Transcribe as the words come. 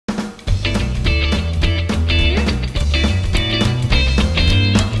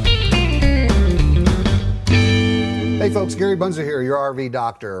folks, Gary Bunzer here, your RV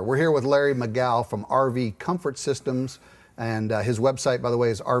doctor. We're here with Larry McGow from RV Comfort Systems, and his website, by the way,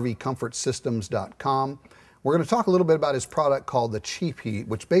 is rvcomfortsystems.com. We're going to talk a little bit about his product called the Cheap Heat,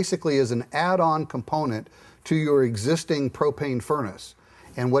 which basically is an add-on component to your existing propane furnace.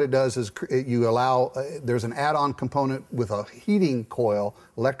 And what it does is you allow, there's an add-on component with a heating coil,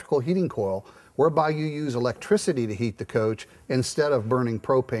 electrical heating coil, whereby you use electricity to heat the coach instead of burning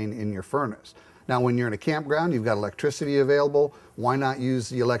propane in your furnace. Now, when you're in a campground, you've got electricity available. Why not use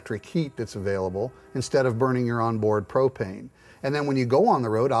the electric heat that's available instead of burning your onboard propane? And then when you go on the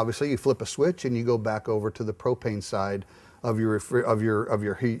road, obviously you flip a switch and you go back over to the propane side of your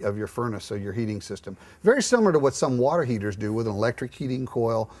furnace, so your heating system. Very similar to what some water heaters do with an electric heating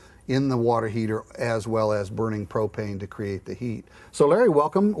coil in the water heater, as well as burning propane to create the heat. So Larry,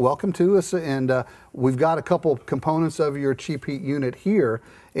 welcome to us, and we've got a couple components of your Cheap Heat unit here,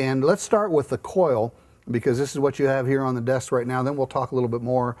 and let's start with the coil, because this is what you have here on the desk right now. Then we'll talk a little bit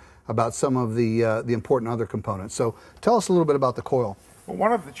more about some of the important other components. So tell us a little bit about the coil. Well,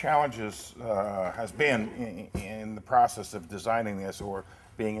 one of the challenges has been in the process of designing this, or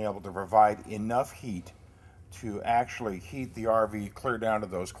being able to provide enough heat to actually heat the RV clear down to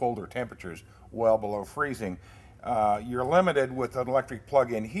those colder temperatures, well below freezing. You're limited with an electric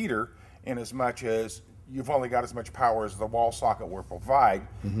plug-in heater in as much as you've only got as much power as the wall socket will provide,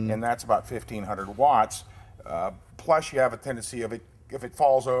 and that's about 1,500 watts. Plus, you have a tendency of it, if it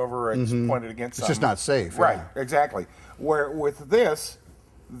falls over, it's pointed against something. It's just not safe. Right, yeah. Exactly. Where with this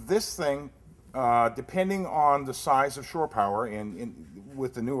thing, depending on the size of shore power, and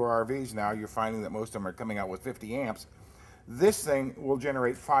with the newer RVs now, you're finding that most of them are coming out with 50 amps. This thing will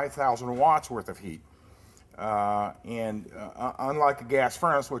generate 5,000 watts worth of heat. Unlike a gas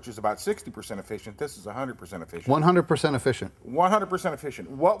furnace, which is about 60% efficient, this is 100% efficient. 100% efficient. 100%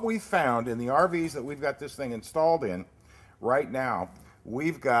 efficient. What we found in the RVs that we've got this thing installed in right now,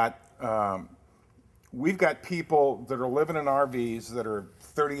 we've got people that are living in RVs that are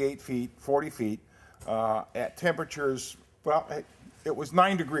 38 feet, 40 feet, at temperatures, well, it was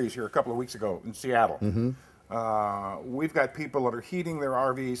 9 degrees here a couple of weeks ago in Seattle. We've got people that are heating their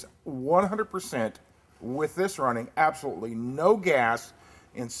RVs 100% with this running, absolutely no gas,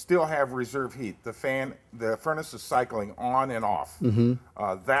 and still have reserve heat. The furnace is cycling on and off.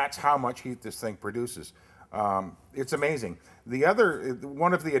 That's how much heat this thing produces. It's amazing.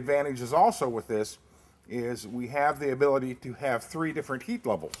 One of the advantages also with this is we have the ability to have 3 different heat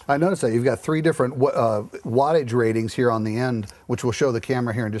levels. I noticed that you've got 3 different wattage ratings here on the end, which we'll show the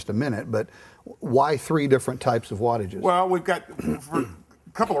camera here in just a minute, but why 3 different types of wattages? Well, we've got, for a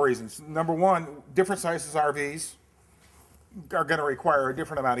couple of reasons. Number one, different sizes RVs are going to require a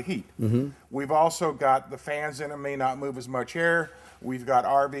different amount of heat. We've also got the fans in them may not move as much air. We've got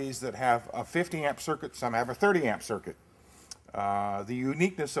RVs that have a 50 amp circuit, some have a 30 amp circuit. The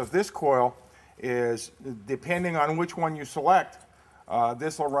uniqueness of this coil is, depending on which one you select,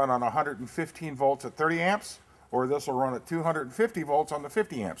 this will run on 115 volts at 30 amps, or this will run at 250 volts on the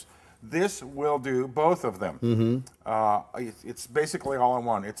 50 amps. This will do both of them. It's basically all in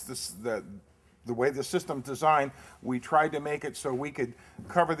one. It's the way the system's designed. We tried to make it so we could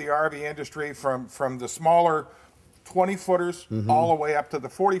cover the RV industry from the smaller 20-footers all the way up to the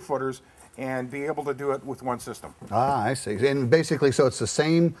 40-footers, and be able to do it with one system. Ah, I see. And basically, so it's the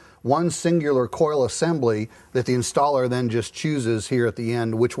same one singular coil assembly that the installer then just chooses here at the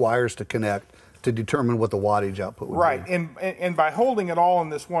end which wires to connect to determine what the wattage output would be. Right, and by holding it all in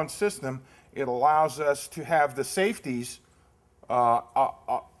this one system, it allows us to have the safeties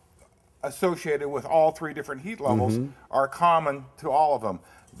associated with all 3 different heat levels are common to all of them.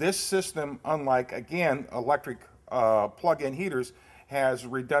 This system, unlike, again, electric plug-in heaters, has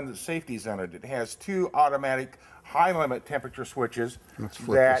redundant safeties in it. It has 2 automatic high limit temperature switches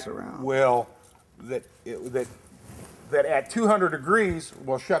that at 200 degrees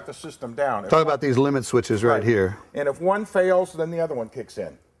will shut the system down. Talk about these limit switches right here. And if one fails, then the other one kicks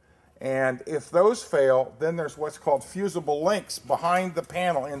in. And if those fail, then there's what's called fusible links behind the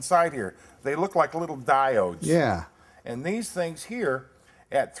panel inside here. They look like little diodes. Yeah. And these things here,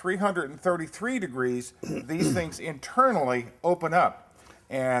 at 333 degrees, these things internally open up,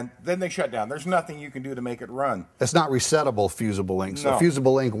 and then they shut down. There's nothing you can do to make it run. It's not resettable fusible link. So No.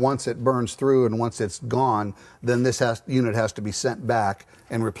 fusible link, once it burns through and once it's gone, then this unit has to be sent back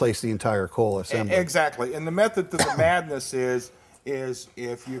and replace the entire coil assembly. Exactly. And the method to the madness is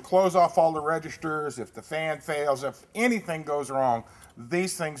if you close off all the registers, if the fan fails, if anything goes wrong,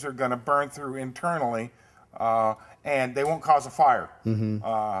 these things are going to burn through internally, and they won't cause a fire.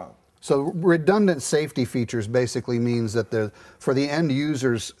 So redundant safety features basically means that for the end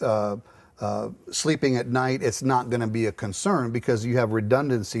user's sleeping at night, it's not going to be a concern because you have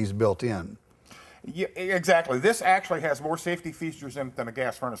redundancies built in. Yeah, exactly. This actually has more safety features in it than a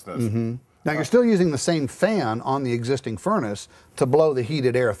gas furnace does. Now, you're still using the same fan on the existing furnace to blow the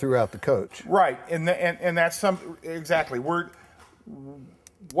heated air throughout the coach. Right, and that's exactly.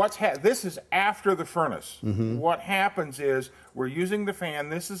 This is after the furnace. What happens is we're using the fan.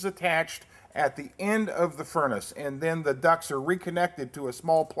 This is attached at the end of the furnace, and then the ducts are reconnected to a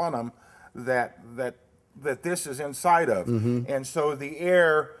small plenum that this is inside of, and so the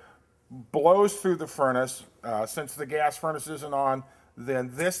air blows through the furnace. Since the gas furnace isn't on,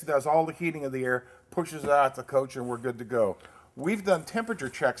 then this does all the heating of the air, pushes it out the coach, and we're good to go. We've done temperature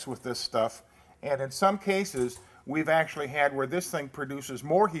checks with this stuff, and in some cases, we've actually had where this thing produces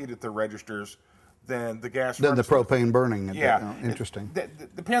more heat at the registers than the gas furnace. Than the propane burning. Yeah. Interesting.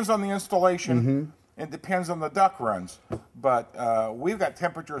 It depends on the installation. It depends on the duct runs. But we've got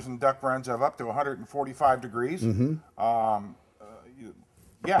temperatures and duct runs of up to 145 degrees.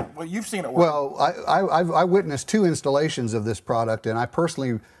 Yeah, well, you've seen it work. Well, I witnessed 2 installations of this product, and I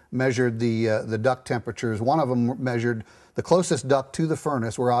personally measured the duct temperatures. One of them measured the closest duct to the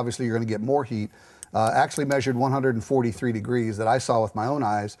furnace, where obviously you're going to get more heat, actually measured 143 degrees that I saw with my own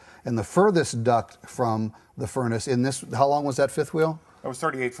eyes. And the furthest duct from the furnace in this, how long was that fifth wheel? That was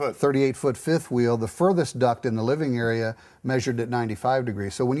 38 foot. 38-foot fifth wheel. The furthest duct in the living area measured at 95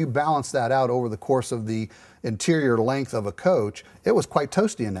 degrees. So when you balance that out over the course of the interior length of a coach, it was quite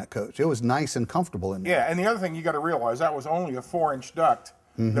toasty in that coach. It was nice and comfortable in there. Yeah, and the other thing you got to realize, that was only a 4-inch duct.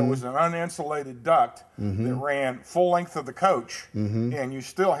 There was an uninsulated duct that ran full length of the coach, and you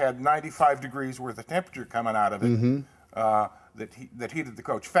still had 95 degrees worth of temperature coming out of it that heated the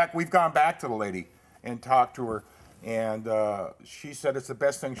coach. In fact, we've gone back to the lady and talked to her, and she said it's the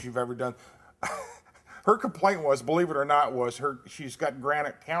best thing she's ever done. Her complaint was, believe it or not, she's got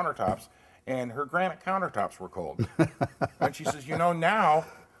granite countertops, and her granite countertops were cold. And she says, you know, now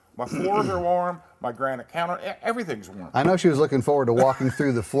my floors are warm, my granite counter, everything's warm. I know she was looking forward to walking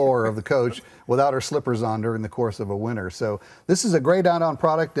through the floor of the coach without her slippers on during the course of a winter. So this is a great add-on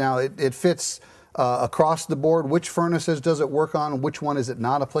product. Now it fits across the board. Which furnaces does it work on? Which one is it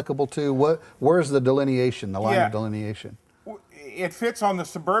not applicable to? Where's the delineation, the line of delineation? It fits on the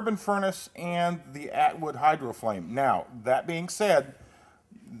Suburban furnace and the Atwood Hydroflame. Now, that being said,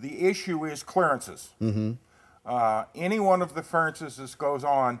 the issue is clearances. Any one of the furnaces this goes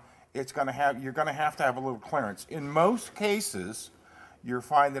on, you're going to have to have a little clearance. In most cases, you'll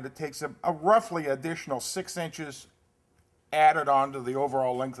find that it takes a roughly additional 6 inches added on to the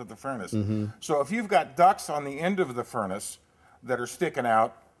overall length of the furnace. So if you've got ducts on the end of the furnace that are sticking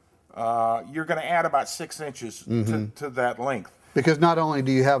out, you're going to add about 6 inches to that length. Because not only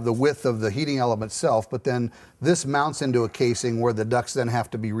do you have the width of the heating element itself, but then this mounts into a casing where the ducts then have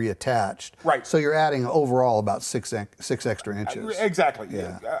to be reattached. Right. So you're adding overall about six extra inches. Exactly.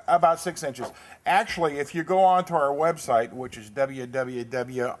 Yeah. About 6 inches. Actually, if you go onto our website, which is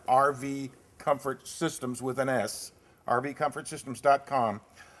www.rvcomfortsystems with an S, rvcomfortsystems.com,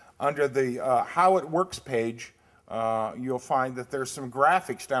 under the How It Works page, you'll find that there's some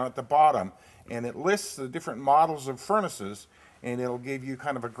graphics down at the bottom, and it lists the different models of furnaces, and it'll give you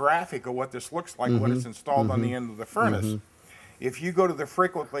kind of a graphic of what this looks like when it's installed on the end of the furnace. If you go to the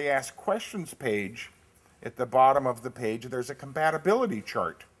Frequently Asked Questions page, at the bottom of the page, there's a compatibility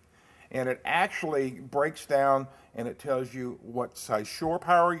chart. And it actually breaks down and it tells you what size shore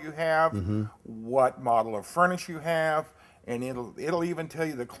power you have, what model of furnace you have, and it'll even tell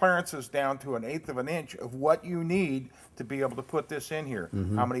you the clearances down to 1/8 of an inch of what you need to be able to put this in here,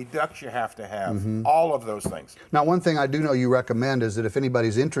 how many ducts you have to have, all of those things. Now, one thing I do know you recommend is that if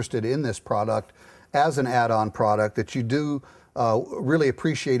anybody's interested in this product as an add-on product, that you do really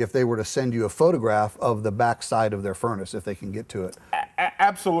appreciate if they were to send you a photograph of the back side of their furnace, if they can get to it.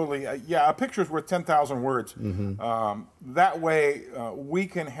 Absolutely. Yeah, a picture's worth 10,000 words. That way, we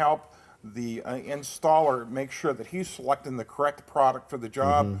can help the installer make sure that he's selecting the correct product for the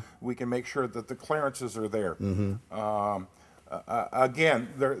job. We can make sure that the clearances are there. Again,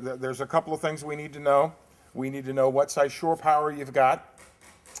 there's a couple of things we need to know. We need to know what size shore power you've got.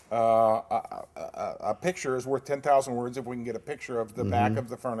 A picture is worth 10,000 words if we can get a picture of the back of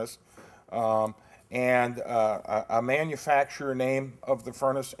the furnace. and a manufacturer name of the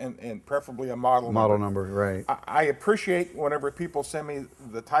furnace, and preferably a model number, right. I appreciate whenever people send me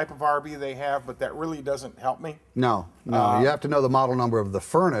the type of RV they have, but that really doesn't help me. No, you have to know the model number of the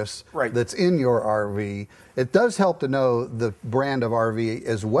furnace Right. that's in your RV. It does help to know the brand of RV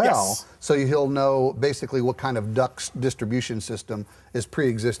as well, Yes. so he'll know basically what kind of duct distribution system is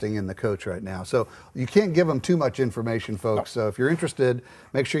pre-existing in the coach right now. So you can't give him too much information, folks. So if you're interested,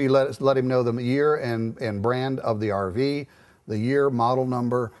 make sure you let him know the year and brand of the RV, the year, model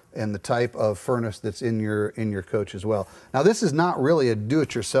number, and the type of furnace that's in your coach as well. Now, this is not really a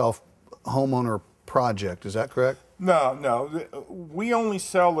do-it-yourself homeowner project. Is that correct? No, no. We only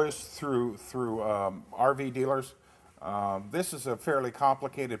sell this through RV dealers. This is a fairly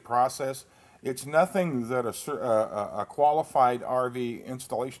complicated process. It's nothing that a qualified RV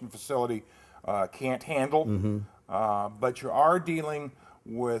installation facility can't handle. But you are dealing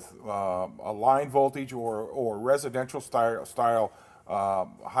with a line voltage or residential style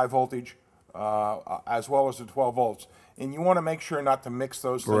high voltage, as well as the 12 volts. And you want to make sure not to mix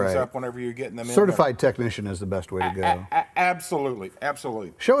those things Right. up whenever you're getting them in. Certified technician is the best way to go. Absolutely,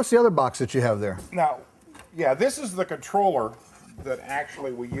 absolutely. Show us the other box that you have there. Now, yeah, this is the controller that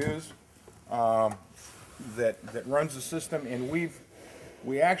actually we use that runs the system, and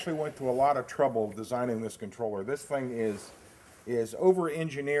we actually went to a lot of trouble designing this controller. This thing is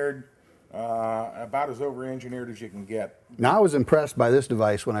over-engineered, about as over-engineered as you can get. Now, I was impressed by this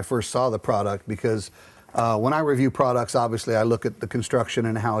device when I first saw the product because when I review products, obviously I look at the construction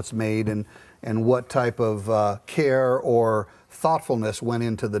and how it's made and what type of care or thoughtfulness went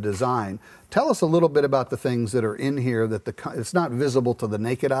into the design. Tell us a little bit about the things that are in here that it's not visible to the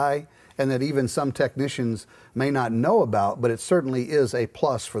naked eye and that even some technicians may not know about, but it certainly is a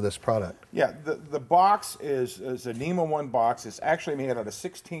plus for this product. Yeah, the box is a NEMA 1 box. It's actually made out of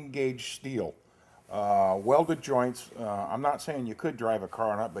 16 gauge steel. Welded joints. I'm not saying you could drive a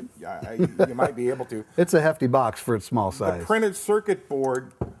car on it, but you might be able to. It's a hefty box for its small size. The printed circuit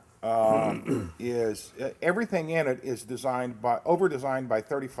board is everything in it is over-designed by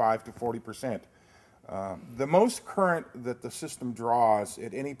 35 to 40%. The most current that the system draws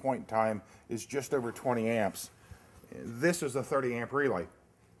at any point in time is just over 20 amps. This is a 30 amp relay,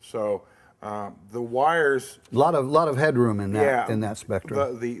 so the wires. A lot of headroom in that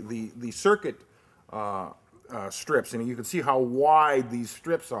spectrum. The circuit strips, and you can see how wide these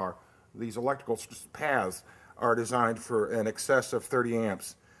strips are. These electrical paths are designed for an excess of 30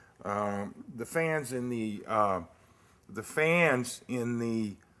 amps. The fans in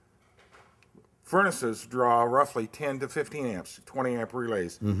the furnaces draw roughly 10 to 15 amps, 20 amp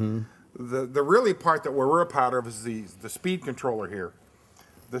relays. The really part that we're real proud of is the speed controller here.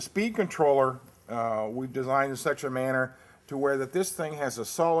 The speed controller we've designed in such a manner to where that this thing has a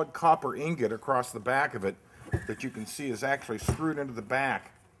solid copper ingot across the back of it that you can see is actually screwed into the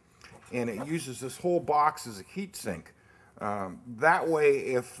back, and it uses this whole box as a heat sink. That way,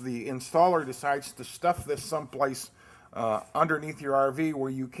 if the installer decides to stuff this someplace underneath your RV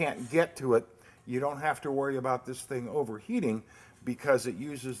where you can't get to it, you don't have to worry about this thing overheating because it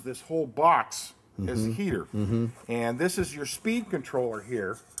uses this whole box as a heater. And this is your speed controller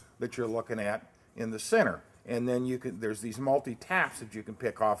here that you're looking at in the center. And then there's these multi-taps that you can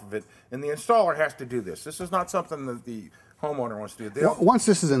pick off of it. And the installer has to do this. This is not something that the homeowner wants to do. Once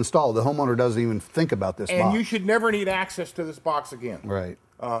this is installed, the homeowner doesn't even think about this box. And you should never need access to this box again. Right.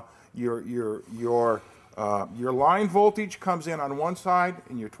 Your line voltage comes in on one side,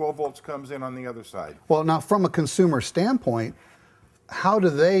 and your 12 volts comes in on the other side. Well, now from a consumer standpoint, how do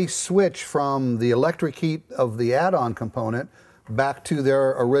they switch from the electric heat of the add-on component back to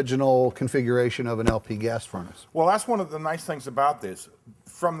their original configuration of an LP gas furnace? Well, that's one of the nice things about this.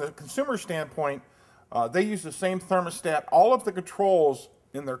 From the consumer standpoint, they use the same thermostat. All of the controls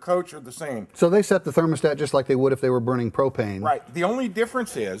in their coach are the same. So they set the thermostat just like they would if they were burning propane. Right. The only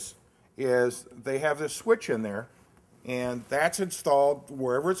difference is they have this switch in there, and that's installed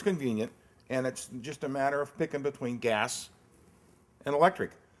wherever it's convenient, and it's just a matter of picking between gas and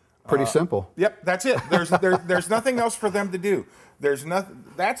electric. Pretty simple. Yep, that's it. There's nothing else for them to do. There's nothing.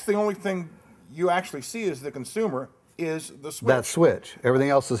 That's the only thing you actually see as the consumer is the switch. That switch. Everything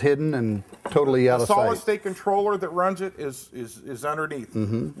else is hidden and totally out of sight. The solid state controller that runs it is underneath.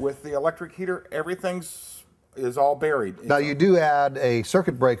 With the electric heater, everything's is all buried. Now you do add a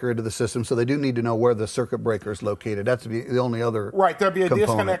circuit breaker into the system, so they do need to know where the circuit breaker is located. That's the only other right. There'll be a component.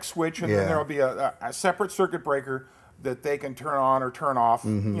 disconnect switch, and then there'll be a separate circuit breaker that they can turn on or turn off.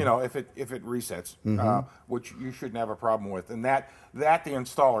 You know, if it resets, which you shouldn't have a problem with, and that the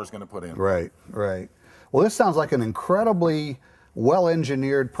installer is going to put in. Right, right. Well, this sounds like an incredibly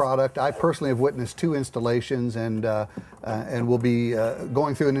well-engineered product. I personally have witnessed 2 installations, and we'll be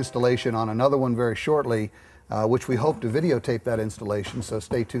going through an installation on another one very shortly, which we hope to videotape that installation, so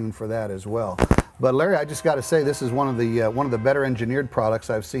stay tuned for that as well. But Larry, I just got to say, this is one of the better engineered products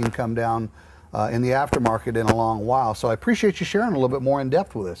I've seen come down in the aftermarket in a long while. So I appreciate you sharing a little bit more in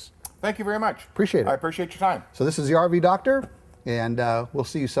depth with us. Thank you very much. Appreciate it. I appreciate your time. So this is the RV Doctor, and we'll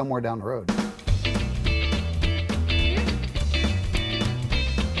see you somewhere down the road.